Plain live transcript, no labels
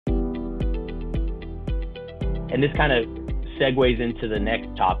And this kind of segues into the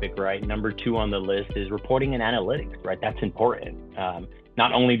next topic, right? Number 2 on the list is reporting and analytics, right? That's important.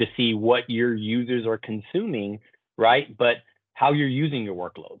 Not only to see what your users are consuming, right? But how you're using your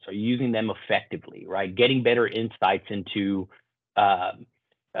workloads. Are you using them effectively, right? Getting better insights into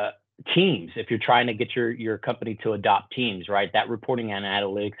Teams. If you're trying to get your company to adopt Teams, right? That reporting and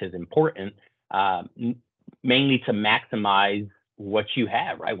analytics is important, mainly to maximize what you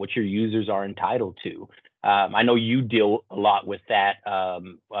have, right? What your users are entitled to. I know you deal a lot with that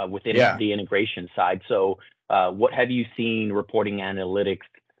within the integration side. So what have you seen reporting analytics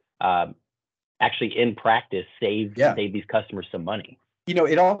actually in practice save these customers some money?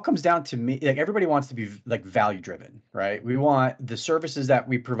 It all comes down to me. Like, everybody wants to be like value driven, right? We want the services that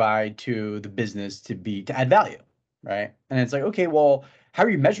we provide to the business to add value, right? And it's like, okay, well, how are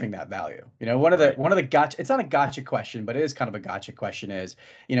you measuring that value? One of the gotcha, it's not a gotcha question, but it is kind of a gotcha question is,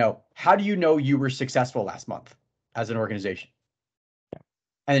 how do you know you were successful last month as an organization?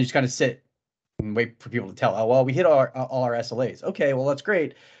 And then just kind of sit and wait for people to tell, oh, well, we hit all our SLAs. Okay, well, that's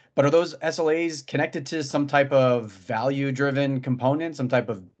great. But are those SLAs connected to some type of value-driven component, some type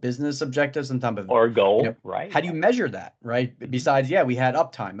of business objective, some type of or goal, right? How do you measure that, right? Besides, we had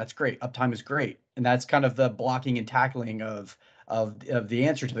uptime. That's great. Uptime is great, and that's kind of the blocking and tackling of the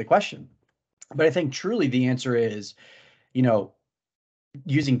answer to the question. But I think truly the answer is,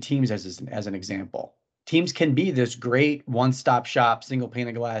 using Teams as an example. Teams can be this great one-stop shop, single pane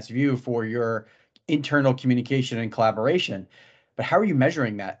of glass view for your internal communication and collaboration. But how are you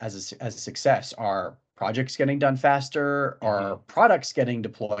measuring that as a success? Are projects getting done faster? Are products getting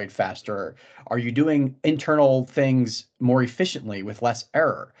deployed faster? Are you doing internal things more efficiently with less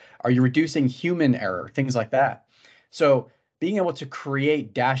error? Are you reducing human error? Things like that. So being able to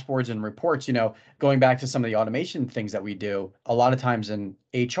create dashboards and reports, going back to some of the automation things that we do, a lot of times in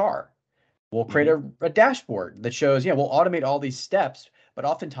HR, we'll create a dashboard that shows, we'll automate all these steps, but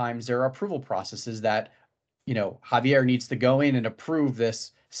oftentimes there are approval processes that Javier needs to go in and approve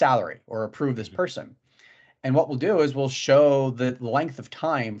this salary or approve this person. And what we'll do is we'll show the length of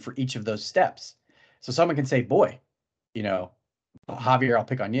time for each of those steps. So someone can say, boy, Javier, I'll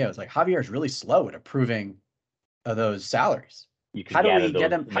pick on you. It's like, Javier is really slow at approving those salaries. You can gather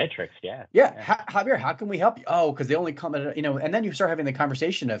those metrics. Javier, how can we help you? Oh, because they only come at, and then you start having the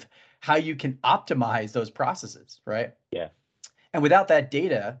conversation of how you can optimize those processes, right? Yeah. And without that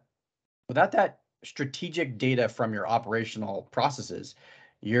data, without that strategic data from your operational processes,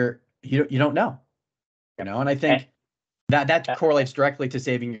 you don't know, and I think that correlates directly to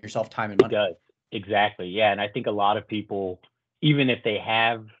saving yourself time and money. It does. Exactly. Yeah. And I think a lot of people, even if they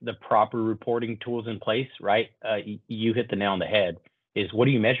have the proper reporting tools in place, right? You hit the nail on the head, is what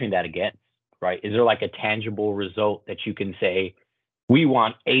are you measuring that against, right? Is there like a tangible result that you can say, we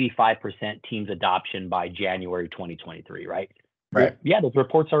want 85% Teams adoption by January 2023, right? Right. Yeah, those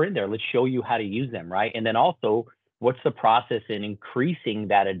reports are in there. Let's show you how to use them, right? And then also, what's the process in increasing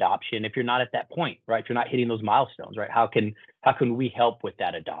that adoption if you're not at that point, right? If you're not hitting those milestones, right? How can we help with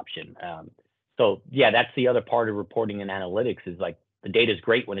that adoption? So yeah, that's the other part of reporting and analytics is like the data is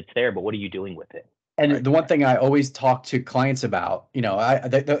great when it's there, but what are you doing with it? And the one thing I always talk to clients about,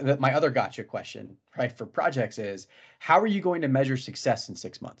 my other gotcha question, right, for projects is, how are you going to measure success in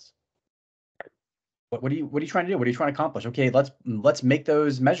 6 months? What are you trying to do? What are you trying to accomplish? Okay, let's make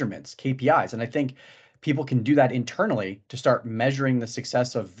those measurements, KPIs. And I think people can do that internally to start measuring the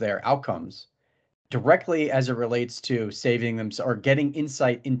success of their outcomes directly as it relates to saving them or getting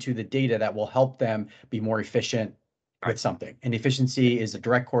insight into the data that will help them be more efficient with something. And efficiency is a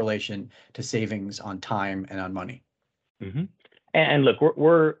direct correlation to savings on time and on money. Mm-hmm. And look,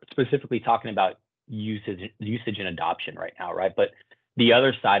 we're specifically talking about usage and adoption right now, right? But the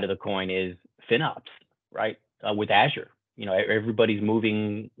other side of the coin is FinOps, right? With Azure, everybody's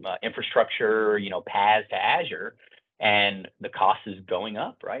moving infrastructure, PaaS to Azure, and the cost is going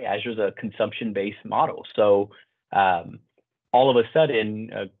up, right? Azure's a consumption-based model. So all of a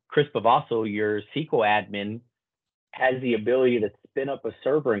sudden, Chris Bavasso, your SQL admin, has the ability to spin up a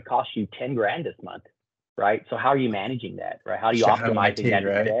server and cost you $10,000 this month, right? So how are you managing that, right? How do you optimize that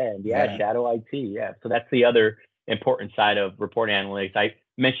spend? Yeah, shadow IT, yeah. So that's the other important side of reporting analytics. I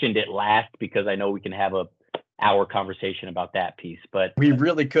mentioned it last because I know we can have our conversation about that piece, but we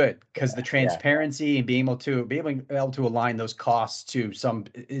really could, because the transparency and being able to align those costs to some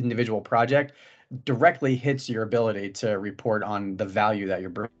individual project directly hits your ability to report on the value that you're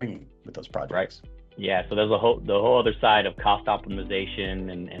bringing with those projects. Right. Yeah. So there's the whole other side of cost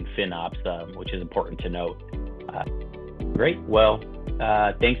optimization and FinOps, which is important to note. Great. Well,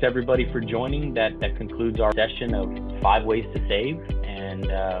 thanks everybody for joining. That concludes our session of 5 ways to save, and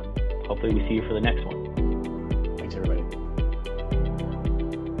hopefully we see you for the next one.